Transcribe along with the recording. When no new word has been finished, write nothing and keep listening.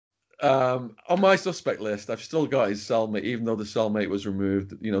On my suspect list, I've still got his cellmate, even though the cellmate was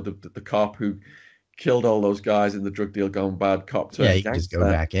removed. You know, the cop who killed all those guys in the drug deal gone bad, cop Yeah, turned you can just go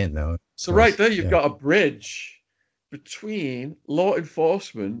gangster. back in though, of So right course. there, you've Yeah. got a bridge between law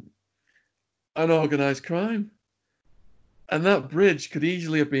enforcement and organized crime. And that bridge could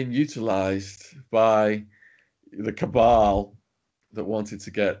easily have been utilized by the cabal that wanted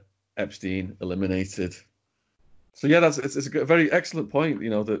to get Epstein eliminated. So yeah, it's a very excellent point. You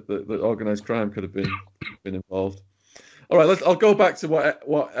know that organized crime could have been involved. All right, I'll go back to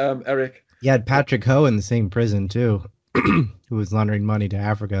what Eric. You had Patrick Ho in the same prison too, who was laundering money to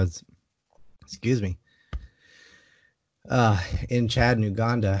Africa. Excuse me. In Chad and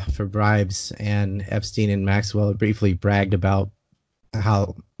Uganda for bribes, and Epstein and Maxwell briefly bragged about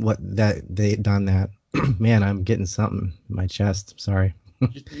how what that they done that. Man, I'm getting something in my chest. Sorry,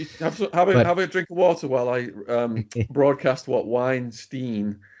 You have, but have a drink of water while I broadcast what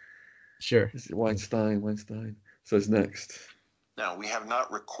Weinstein sure. is it Weinstein says next. Now, we have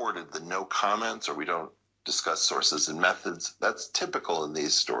not recorded the no comments, or we don't discuss sources and methods. That's typical in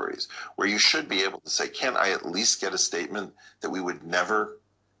these stories, where you should be able to say, can I at least get a statement that we would never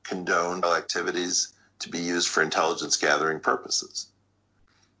condone activities to be used for intelligence gathering purposes?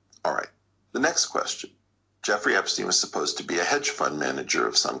 All right. The next question. Jeffrey Epstein was supposed to be a hedge fund manager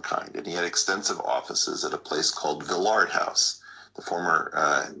of some kind, and he had extensive offices at a place called Villard House, the former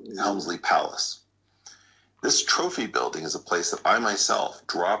Helmsley Palace. This trophy building is a place that I myself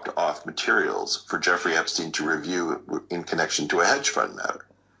dropped off materials for Jeffrey Epstein to review in connection to a hedge fund matter.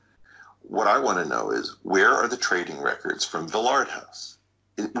 What I want to know is, where are the trading records from Villard House?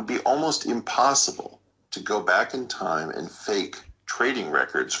 It would be almost impossible to go back in time and fake trading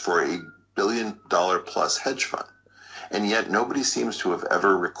records for a billion-dollar-plus hedge fund. And yet nobody seems to have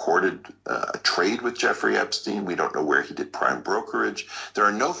ever recorded a trade with Jeffrey Epstein. We don't know where he did prime brokerage. There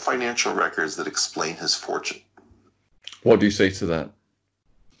are no financial records that explain his fortune. What do you say to that?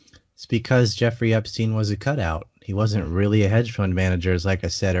 It's because Jeffrey Epstein was a cutout. He wasn't really a hedge fund manager. As like I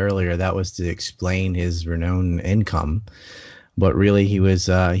said earlier, that was to explain his renowned income. But really, he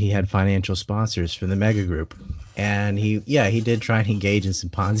had financial sponsors for the mega group. And he did try and engage in some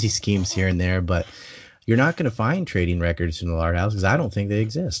Ponzi schemes here and there, but you're not going to find trading records from the Lard House because I don't think they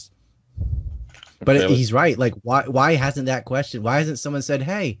exist. But Okay, he's right. Like, why hasn't that question? Why hasn't someone said,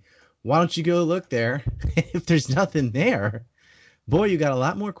 hey, why don't you go look there if there's nothing there? Boy, you got a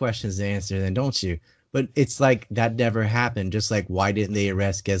lot more questions to answer then, don't you? But it's like that never happened. Just like, why didn't they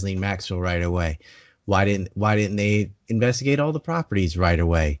arrest Ghislaine Maxwell right away? Why didn't they investigate all the properties right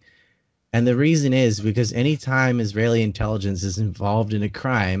away? And the reason is because anytime Israeli intelligence is involved in a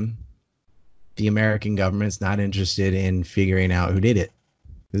crime, the American government's not interested in figuring out who did it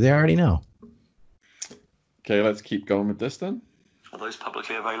because they already know. Okay, let's keep going with this then. Are those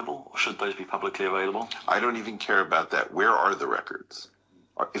publicly available, or should those be publicly available? I don't even care about that. Where are the records?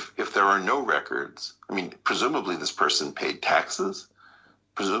 If there are no records, I mean, presumably this person paid taxes.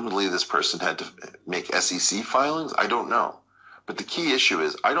 Presumably this person had to make SEC filings. I don't know. But the key issue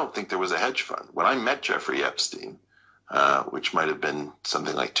is, I don't think there was a hedge fund. When I met Jeffrey Epstein, which might have been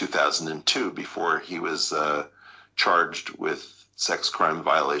something like 2002, before he was charged with sex crime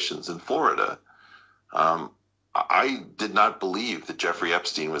violations in Florida, I did not believe that Jeffrey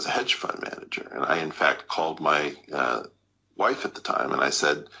Epstein was a hedge fund manager. And I, in fact, called my wife at the time and I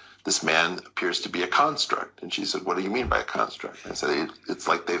said, this man appears to be a construct. And she said, what do you mean by a construct? And I said, it's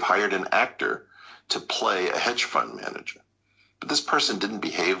like they've hired an actor to play a hedge fund manager. But this person didn't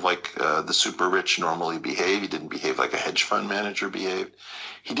behave like the super rich normally behave. He didn't behave like a hedge fund manager behaved.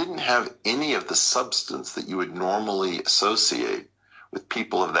 He didn't have any of the substance that you would normally associate with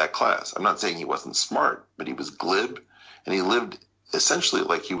people of that class. I'm not saying he wasn't smart, but he was glib, and he lived essentially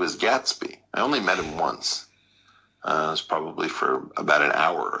like he was Gatsby. I only met him once. It was probably for about an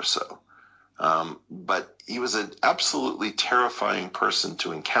hour or so. But he was an absolutely terrifying person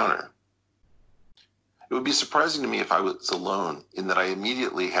to encounter. It would be surprising to me if I was alone, in that I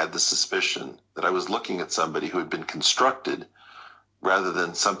immediately had the suspicion that I was looking at somebody who had been constructed rather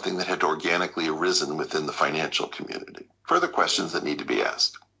than something that had organically arisen within the financial community. Further questions that need to be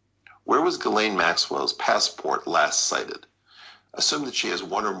asked. Where was Ghislaine Maxwell's passport last cited? Assume that she has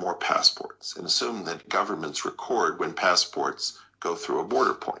one or more passports, and assume that governments record when passports go through a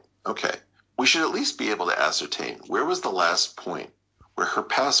border point. Okay. We should at least be able to ascertain, where was the last point where her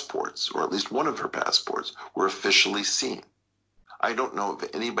passports, or at least one of her passports, were officially seen? I don't know of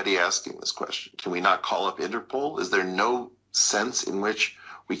anybody asking this question. Can we not call up Interpol? Is there no sense in which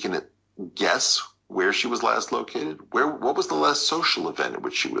we can guess where she was last located? What was the last social event at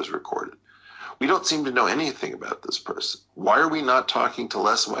which she was recorded? We don't seem to know anything about this person. Why are we not talking to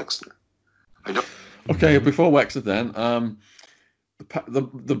Les Wexner? I don't. Okay, before Wexner then,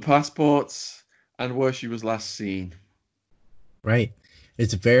 the passports and where she was last seen. Right.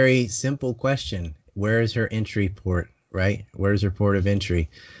 It's a very simple question. Where is her entry port? Right. Where's her port of entry?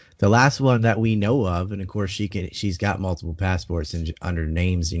 The last one that we know of, and of course she's got multiple passports and under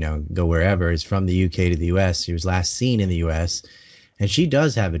names, go wherever, is from the UK to the US. She was last seen in the US, and she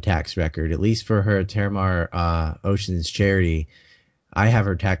does have a tax record, at least for her Terramar Oceans charity. I have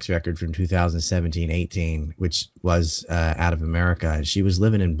her tax record from 2017-18, which was out of America, and she was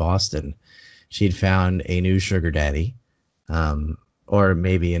living in Boston. She'd found a new sugar daddy, or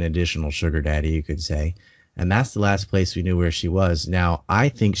maybe an additional sugar daddy, you could say. And that's the last place we knew where she was. Now, I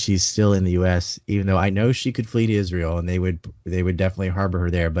think she's still in the U.S., even though I know she could flee to Israel, and they would definitely harbor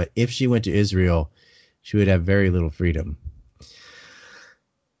her there. But if she went to Israel, she would have very little freedom.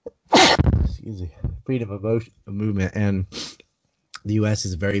 Excuse me. Freedom of movement. And the U.S.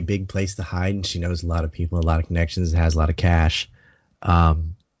 is a very big place to hide, and she knows a lot of people, a lot of connections, has a lot of cash.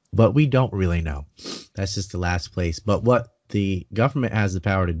 But we don't really know. That's just the last place. But what the government has the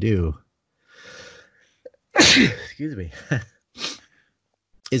power to do, excuse me,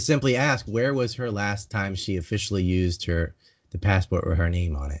 is simply ask, where was her last time she officially used the passport with her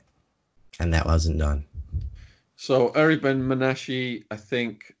name on it? And that wasn't done. So Eri Ben Menashe, I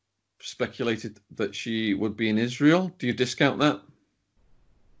think, speculated that she would be in Israel. Do you discount that?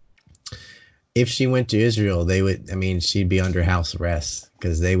 If she went to Israel, she'd be under house arrest,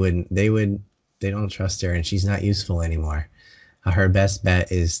 because they don't trust her, and she's not useful anymore. Her best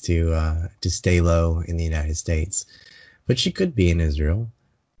bet is to stay low in the United States, but she could be in Israel.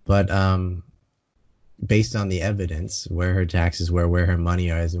 But based on the evidence, where her taxes were, where her money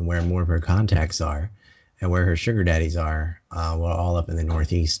is, and where more of her contacts are, and where her sugar daddies are, we're all up in the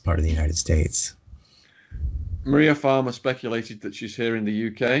northeast part of the United States. Maria Farmer speculated that she's here in the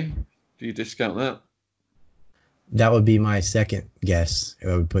UK. Do you discount that? That would be my second guess.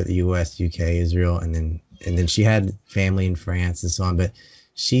 I would put the U.S., UK, Israel, and then she had family in France and so on. But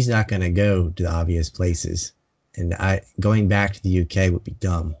she's not going to go to the obvious places, and going back to the UK would be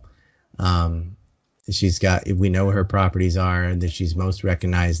dumb. We know where her properties are, and that she's most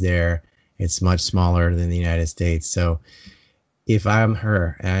recognized there. It's much smaller than the United States. So if I'm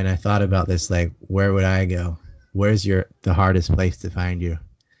her, and I thought about this, like, where would I go? Where's the hardest place to find you?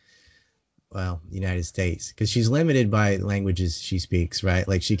 Well, United States, because she's limited by languages she speaks, right?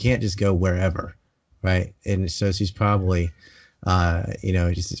 Like, she can't just go wherever, right? And so she's probably,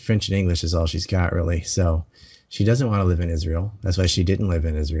 just French and English is all she's got, really. So she doesn't want to live in Israel. That's why she didn't live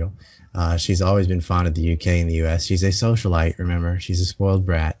in Israel. She's always been fond of the UK and the US. She's a socialite, remember? She's a spoiled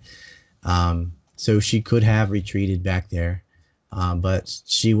brat. So she could have retreated back there. But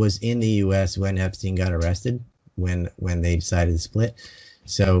she was in the US when Epstein got arrested, when they decided to split.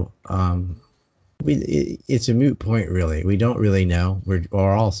 So it's a moot point, really. We don't really know. We're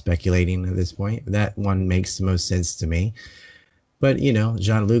all speculating at this point. That one makes the most sense to me. But,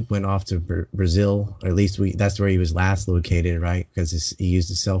 Jean-Luc went off to Brazil, or at least that's where he was last located, right? Because he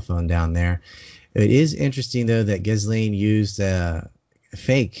used a cell phone down there. It is interesting, though, that Ghislaine used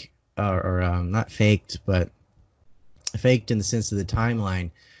fake, or not faked, but faked in the sense of the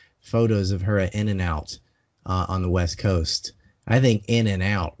timeline, photos of her at In-N-Out on the West Coast. I think In and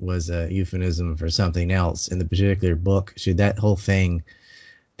Out was a euphemism for something else in the particular book. That whole thing,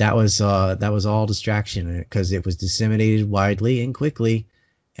 that was all distraction, because it was disseminated widely and quickly,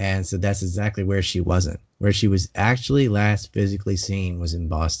 and so that's exactly where she wasn't. Where she was actually last physically seen was in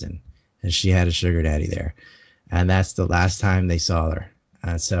Boston, and she had a sugar daddy there, and that's the last time they saw her.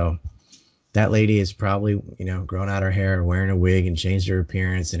 So that lady is probably grown out her hair, wearing a wig, and changed her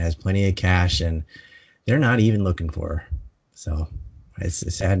appearance, and has plenty of cash, and they're not even looking for her. So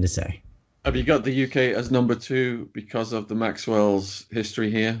it's sad to say. Have you got the UK as number 2 because of the Maxwell's history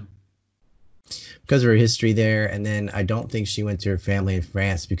here? Because of her history there, and then I don't think she went to her family in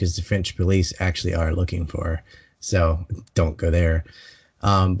France, because the French police actually are looking for her. So don't go there.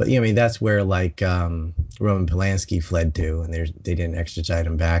 But that's where Roman Polanski fled to, and they didn't extradite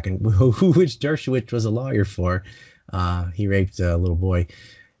him back, and which Dershowitz was a lawyer for. He raped a little boy.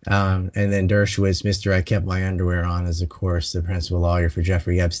 And then Dershowitz, Mr. I Kept My Underwear On, is, of course, the principal lawyer for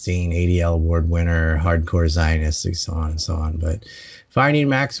Jeffrey Epstein, ADL award winner, hardcore Zionist, and so on and so on. But finding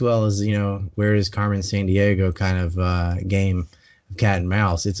Maxwell is, where is Carmen Sandiego kind of game of cat and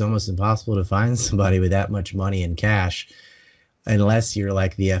mouse. It's almost impossible to find somebody with that much money and cash, unless you're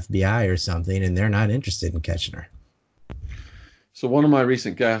like the FBI or something, and they're not interested in catching her. So one of my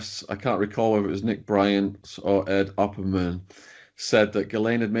recent guests, I can't recall whether it was Nick Bryant or Ed Opperman, said that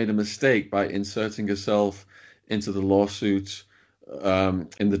Ghislaine had made a mistake by inserting herself into the lawsuit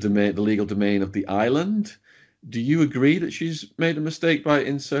in the legal domain of the island. Do you agree that she's made a mistake by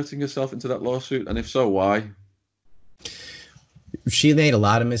inserting herself into that lawsuit? And if so, why? She made a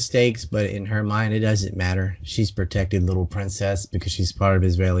lot of mistakes, but in her mind, it doesn't matter. She's protected little princess because she's part of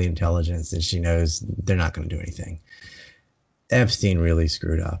Israeli intelligence, and she knows they're not going to do anything. Epstein really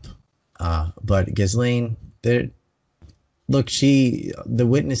screwed up. But Ghislaine, the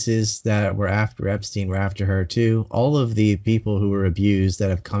witnesses that were after Epstein were after her too. All of the people who were abused that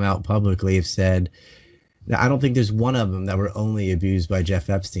have come out publicly have said, now, I don't think there's one of them that were only abused by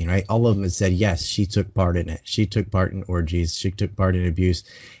Jeff Epstein, right? All of them have said, yes, she took part in it. She took part in orgies. She took part in abuse.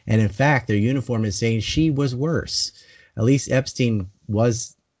 And in fact, their uniform is saying she was worse. At least Epstein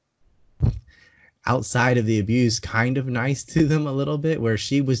was, outside of the abuse, kind of nice to them a little bit, where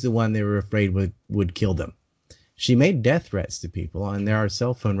she was the one they were afraid would kill them. She made death threats to people, and there are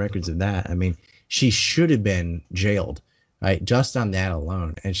cell phone records of that. I mean, she should have been jailed. Right, just on that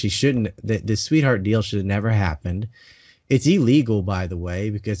alone. And she shouldn't, the sweetheart deal should have never happened. It's illegal, by the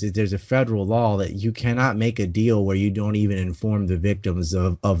way, because there's a federal law that you cannot make a deal where you don't even inform the victims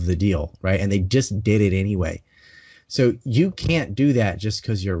of the deal, right? And they just did it anyway. So you can't do that just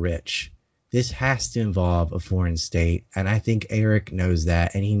because you're rich. This has to involve a foreign state. And I think Eric knows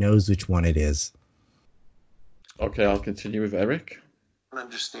that, and he knows which one it is. Okay, I'll continue with Eric. I don't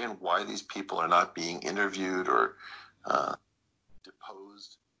understand why these people are not being interviewed or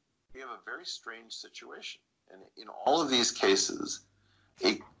deposed. We have a very strange situation. And in all of these cases,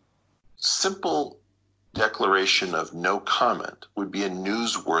 a simple declaration of no comment would be a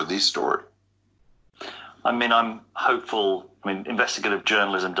newsworthy story. I mean, I'm hopeful. I mean, investigative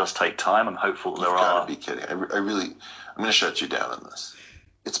journalism does take time. I'm hopeful there are. You've got to be kidding. I'm going to shut you down on this.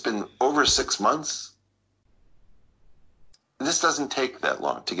 It's been over 6 months. This doesn't take that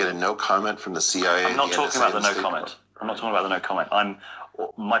long to get a no comment from the CIA. I'm not talking about the no comment. I'm not talking about the no comment.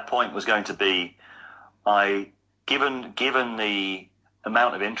 My point was going to be, given the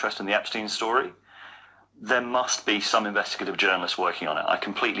amount of interest in the Epstein story, there must be some investigative journalists working on it. I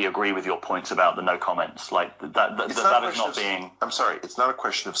completely agree with your points about the no comments. Like that is not being. I'm sorry. It's not a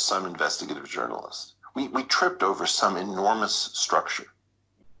question of some investigative journalists. We tripped over some enormous structure.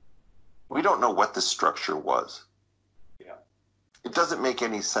 We don't know what this structure was. Yeah. It doesn't make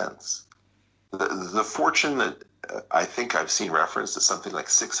any sense. The fortune that I think I've seen referenced is something like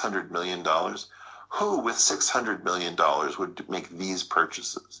 $600 million. Who with $600 million would make these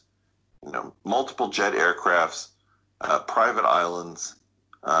purchases? You know, multiple jet aircrafts, private islands,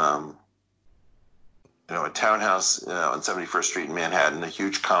 a townhouse on 71st Street in Manhattan, a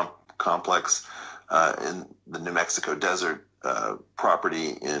huge complex in the New Mexico desert,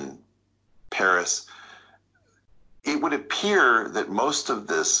 property in Paris. It would appear that most of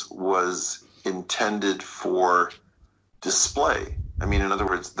this was intended for display. I mean, in other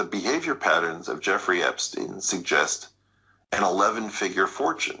words, the behavior patterns of Jeffrey Epstein suggest an 11-figure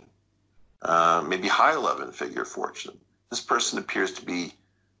fortune, maybe high 11-figure fortune. This person appears to be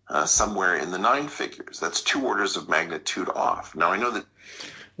somewhere in the 9 figures. That's 2 orders of magnitude off. Now, I know that.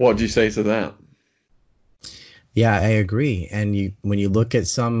 What do you say to that? Yeah, I agree. And when you look at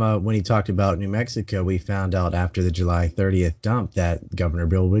when he talked about New Mexico, we found out after the July 30th dump that Governor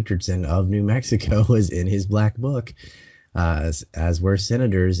Bill Richardson of New Mexico was in his black book, as were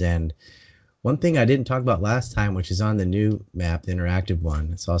senators. And one thing I didn't talk about last time, which is on the new map, the interactive one,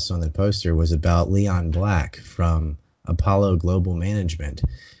 it's also on the poster, was about Leon Black from Apollo Global Management.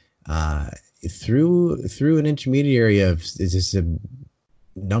 Through an intermediary of, is this a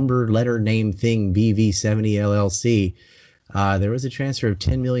number letter name thing, BV70 LLC, there was a transfer of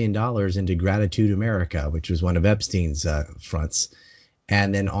 $10 million into Gratitude America, which was one of Epstein's fronts.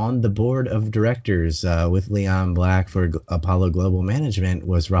 And then on the board of directors with Leon Black for Apollo Global Management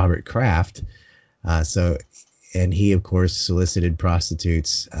was Robert Kraft. And he, of course, solicited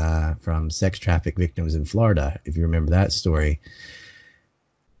prostitutes from sex traffic victims in Florida, if you remember that story.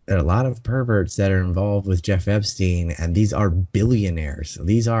 There are a lot of perverts that are involved with Jeff Epstein, and these are billionaires.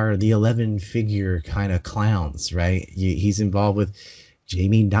 These are the 11-figure kind of clowns, right? He's involved with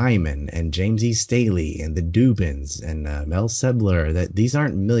Jamie Dimon and James E. Staley and the Dubins and Mel Sebler. These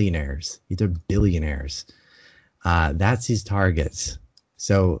aren't millionaires. These are billionaires. That's his targets.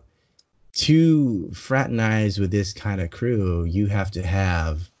 So to fraternize with this kind of crew, you have to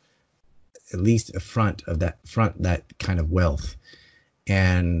have at least a front that kind of wealth.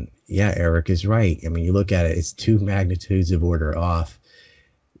 And yeah, Eric is right. I mean, you look at it, it's 2 magnitudes of order off,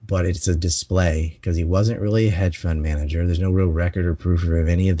 but it's a display because he wasn't really a hedge fund manager. There's no real record or proof of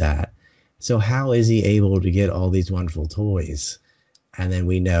any of that. So how is he able to get all these wonderful toys? and then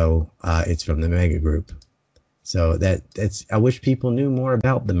we know it's from the mega group. So that's, I wish people knew more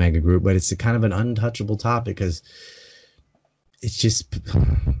about the mega group, but it's a kind of an untouchable topic because it's just,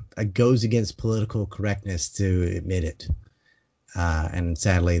 it goes against political correctness to admit it. And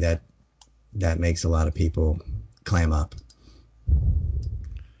sadly, that makes a lot of people clam up.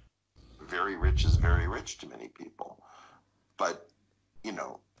 Very rich is very rich to many people. But, you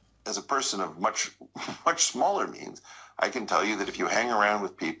know, as a person of much, much smaller means, I can tell you that if you hang around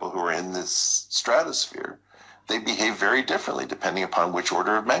with people who are in this stratosphere, they behave very differently depending upon which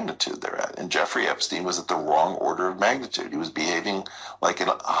order of magnitude they're at. And Jeffrey Epstein was at the wrong order of magnitude. He was behaving like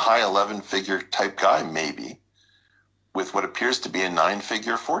a high 11-figure type guy, maybe, with what appears to be a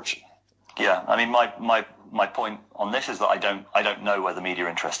 9-figure fortune. Yeah, I mean, my point on this is that I don't know where the media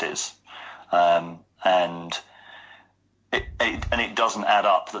interest is, and it doesn't add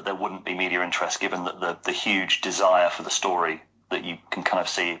up that there wouldn't be media interest given that the huge desire for the story that you can kind of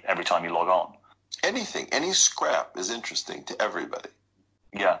see every time you log on. Anything, any scrap is interesting to everybody.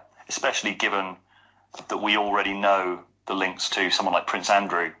 Yeah, especially given that we already know the links to someone like Prince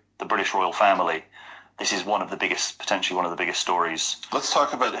Andrew, the British royal family. This is potentially one of the biggest stories. Let's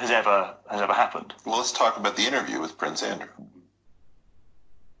talk about that has ever happened. Well, let's talk about the interview with Prince Andrew.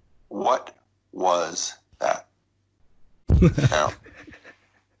 What was that? Now,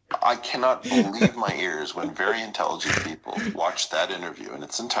 I cannot believe my ears when very intelligent people watch that interview in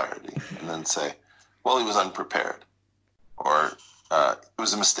its entirety and then say, well, he was unprepared, or it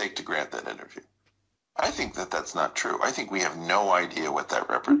was a mistake to grant that interview. I think that that's not true. I think we have no idea what that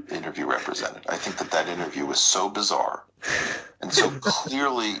interview represented. I think that interview was so bizarre and so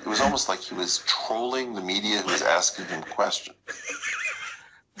clearly, it was almost like he was trolling the media who was asking him questions.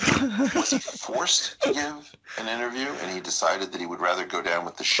 Was he forced to give an interview and he decided that he would rather go down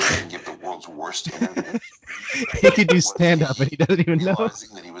with the ship and give the world's worst interview? He could do stand-up and he doesn't even know.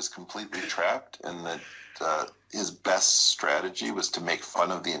 Realizing that he was completely trapped and that his best strategy was to make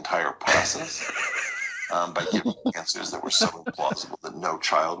fun of the entire process by giving answers that were so implausible that no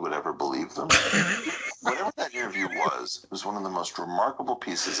child would ever believe them. Whatever that interview was one of the most remarkable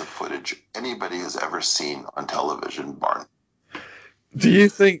pieces of footage anybody has ever seen on television, bar. Do you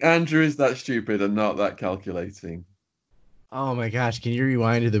think Andrew is that stupid and not that calculating? Oh my gosh, can you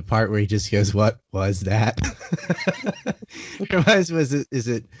rewind to the part where he just goes, what was that? Reminds me, is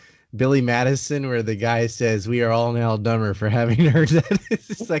it Billy Madison where the guy says, we are all now dumber for having heard that?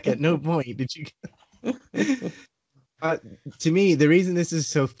 It's like, at no point did you... To me, the reason this is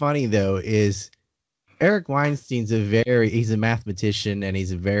so funny, though, is Eric Weinstein's he's a mathematician and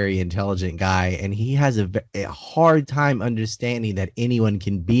he's a very intelligent guy, and he has a hard time understanding that anyone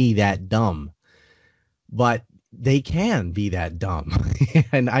can be that dumb. But they can be that dumb.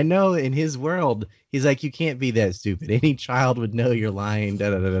 And I know in his world, he's like, you can't be that stupid. Any child would know you're lying,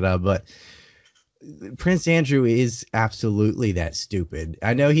 da-da-da-da. But Prince Andrew is absolutely that stupid.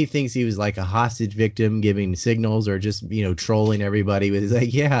 I know he thinks he was like a hostage victim giving signals or just, trolling everybody. But he's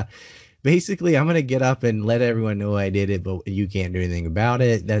like, yeah, basically, I'm going to get up and let everyone know I did it, but you can't do anything about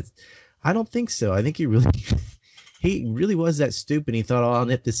it. I don't think so. I think he really was that stupid. He thought, oh, I'll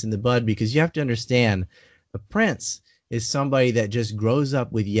nip this in the bud, because you have to understand, a prince is somebody that just grows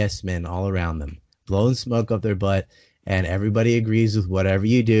up with yes men all around them, blowing smoke up their butt, and everybody agrees with whatever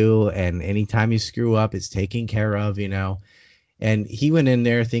you do, and anytime you screw up, it's taken care of, And he went in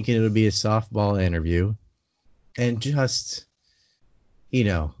there thinking it would be a softball interview, and just,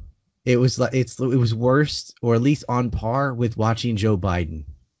 it was like it was worse, or at least on par with watching Joe Biden.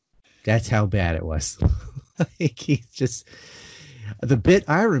 That's how bad it was. Like, he's just... The bit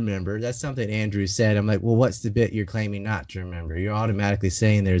I remember, that's something Andrew said. I'm like, well, what's the bit you're claiming not to remember? You're automatically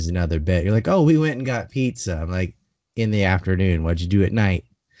saying there's another bit. You're like, oh, we went and got pizza. I'm like, in the afternoon. What'd you do at night?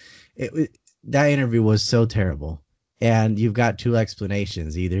 That interview was so terrible. And you've got two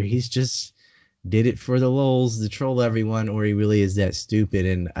explanations. Either he's just did it for the lulz to troll everyone, or he really is that stupid.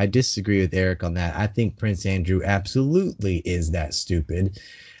 And I disagree with Eric on that. I think Prince Andrew absolutely is that stupid.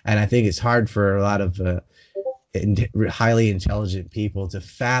 And I think it's hard for a lot of highly intelligent people to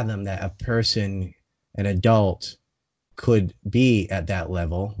fathom that a person, an adult, could be at that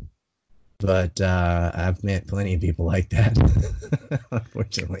level. But I've met plenty of people like that,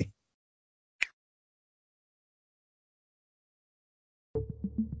 unfortunately.